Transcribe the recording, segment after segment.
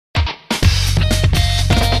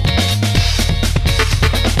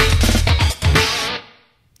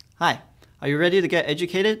Hi, are you ready to get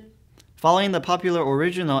educated? Following the popular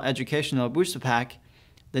original Educational BoosterPack,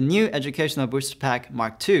 the new Educational BoosterPack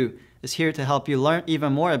MKII is here to help you learn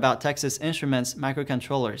even more about Texas Instruments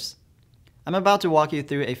microcontrollers. I'm about to walk you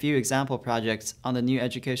through a few example projects on the new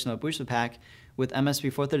Educational BoosterPack with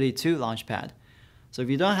MSP432 Launchpad. So if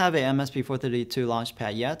you don't have a MSP432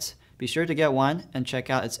 Launchpad yet, be sure to get one and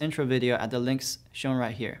check out its intro video at the links shown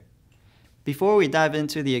right here. Before we dive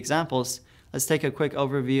into the examples, let's take a quick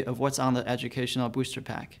overview of what's on the Educational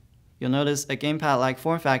BoosterPack. You'll notice a gamepad-like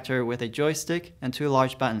form factor with a joystick and two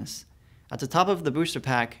large buttons. At the top of the booster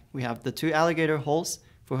pack, we have the two alligator holes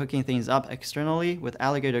for hooking things up externally with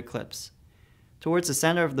alligator clips. Towards the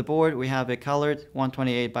center of the board, we have a colored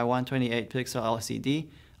 128 by 128 pixel LCD,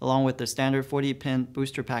 along with the standard 40-pin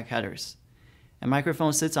booster pack headers. A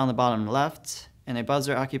microphone sits on the bottom left, and a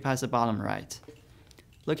buzzer occupies the bottom right.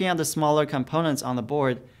 Looking at the smaller components on the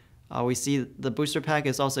board, we see the booster pack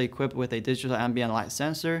is also equipped with a digital ambient light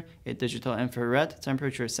sensor, a digital infrared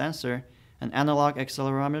temperature sensor, an analog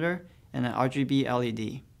accelerometer, and an RGB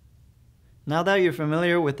LED. Now that you're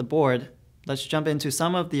familiar with the board, let's jump into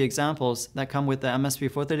some of the examples that come with the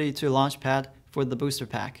MSP432 Launchpad for the booster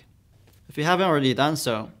pack. If you haven't already done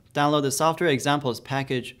so, download the Software Examples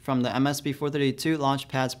package from the MSP432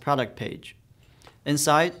 Launchpad's product page.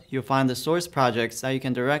 Inside, you'll find the source projects that you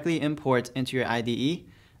can directly import into your IDE,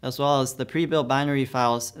 as well as the pre-built binary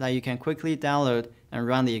files that you can quickly download and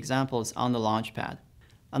run the examples on the Launchpad.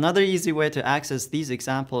 Another easy way to access these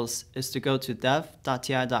examples is to go to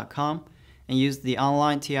dev.ti.com and use the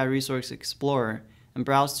online TI Resource Explorer and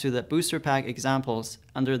browse to the booster pack examples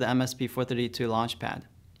under the MSP432 Launchpad.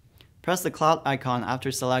 Press the cloud icon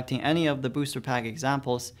after selecting any of the booster pack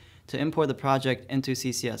examples to import the project into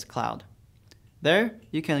CCS Cloud. There,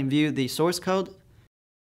 you can view the source code,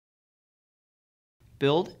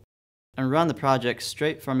 build, and run the project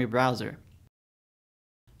straight from your browser.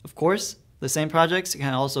 Of course, the same projects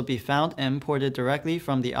can also be found and imported directly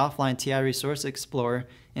from the offline TI Resource Explorer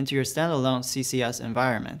into your standalone CCS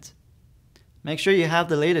environment. Make sure you have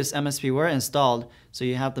the latest MSPware installed so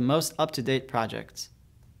you have the most up-to-date projects.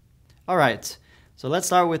 Alright, so let's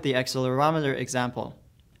start with the accelerometer example.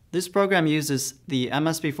 This program uses the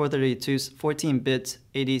MSP432's 14-bit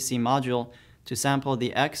ADC module to sample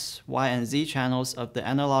the X, Y, and Z channels of the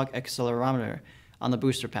analog accelerometer on the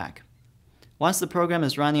booster pack. Once the program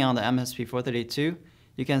is running on the MSP432,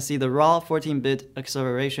 you can see the raw 14-bit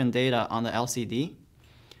acceleration data on the LCD.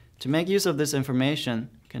 To make use of this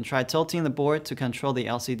information, you can try tilting the board to control the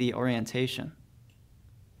LCD orientation.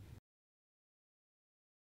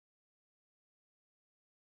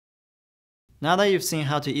 Now that you've seen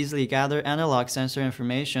how to easily gather analog sensor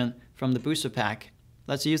information from the booster pack,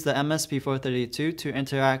 let's use the MSP432 to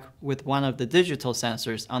interact with one of the digital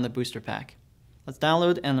sensors on the booster pack. Let's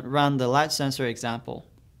download and run the light sensor example.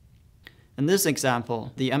 In this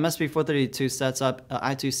example, the MSP432 sets up an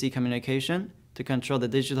I2C communication to control the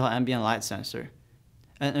digital ambient light sensor.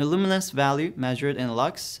 An illuminance value measured in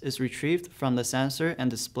lux is retrieved from the sensor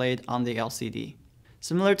and displayed on the LCD.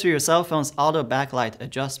 Similar to your cell phone's auto backlight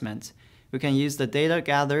adjustment, we can use the data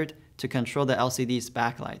gathered to control the LCD's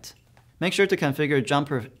backlight. Make sure to configure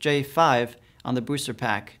jumper J5 on the booster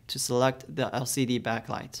pack to select the LCD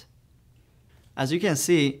backlight. As you can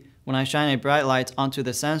see, when I shine a bright light onto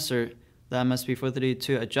the sensor, the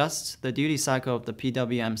MSP432 adjusts the duty cycle of the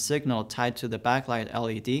PWM signal tied to the backlight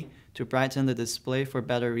LED to brighten the display for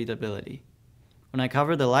better readability. When I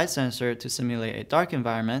cover the light sensor to simulate a dark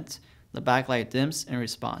environment, the backlight dims in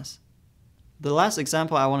response. The last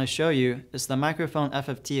example I want to show you is the microphone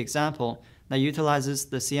FFT example that utilizes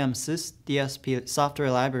the CMSys DSP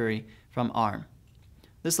software library from ARM.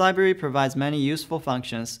 This library provides many useful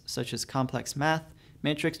functions such as complex math,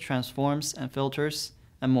 matrix transforms and filters,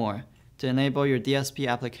 and more to enable your DSP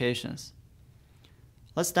applications.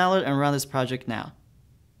 Let's download and run this project now.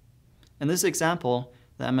 In this example,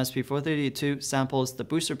 the MSP432 samples the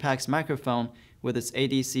booster pack's microphone with its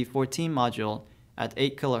ADC14 module at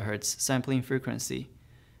 8 kHz sampling frequency,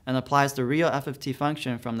 and applies the real FFT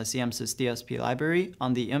function from the CMSys DSP library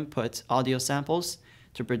on the input audio samples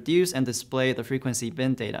to produce and display the frequency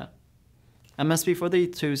bin data.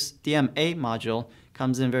 MSP432's DMA module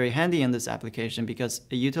comes in very handy in this application because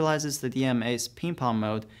it utilizes the DMA's ping-pong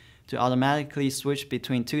mode to automatically switch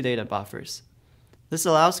between two data buffers. This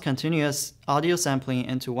allows continuous audio sampling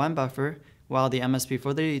into one buffer while the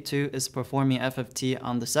MSP432 is performing FFT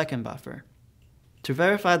on the second buffer. To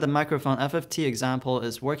verify the microphone FFT example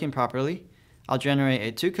is working properly, I'll generate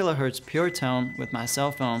a 2 kHz pure tone with my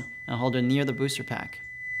cell phone and hold it near the booster pack.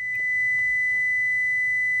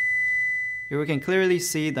 Here we can clearly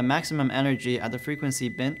see the maximum energy at the frequency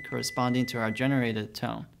band corresponding to our generated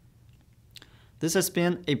tone. This has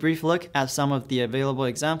been a brief look at some of the available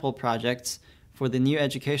example projects for the new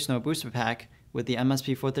Educational Booster Pack with the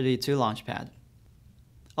MSP432 Launchpad.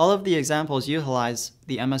 All of the examples utilize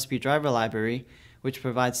the MSP driver library, which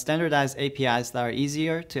provides standardized APIs that are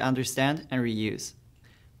easier to understand and reuse.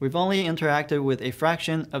 We've only interacted with a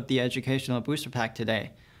fraction of the Educational Booster Pack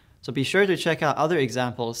today, so be sure to check out other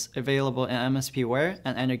examples available in MSPware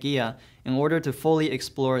and Energia in order to fully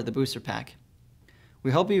explore the Booster Pack.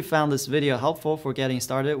 We hope you found this video helpful for getting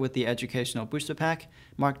started with the Educational Booster Pack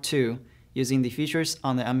Mark II using the features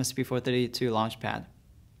on the MSP432 Launchpad.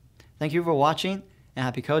 Thank you for watching and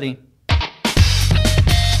happy coding!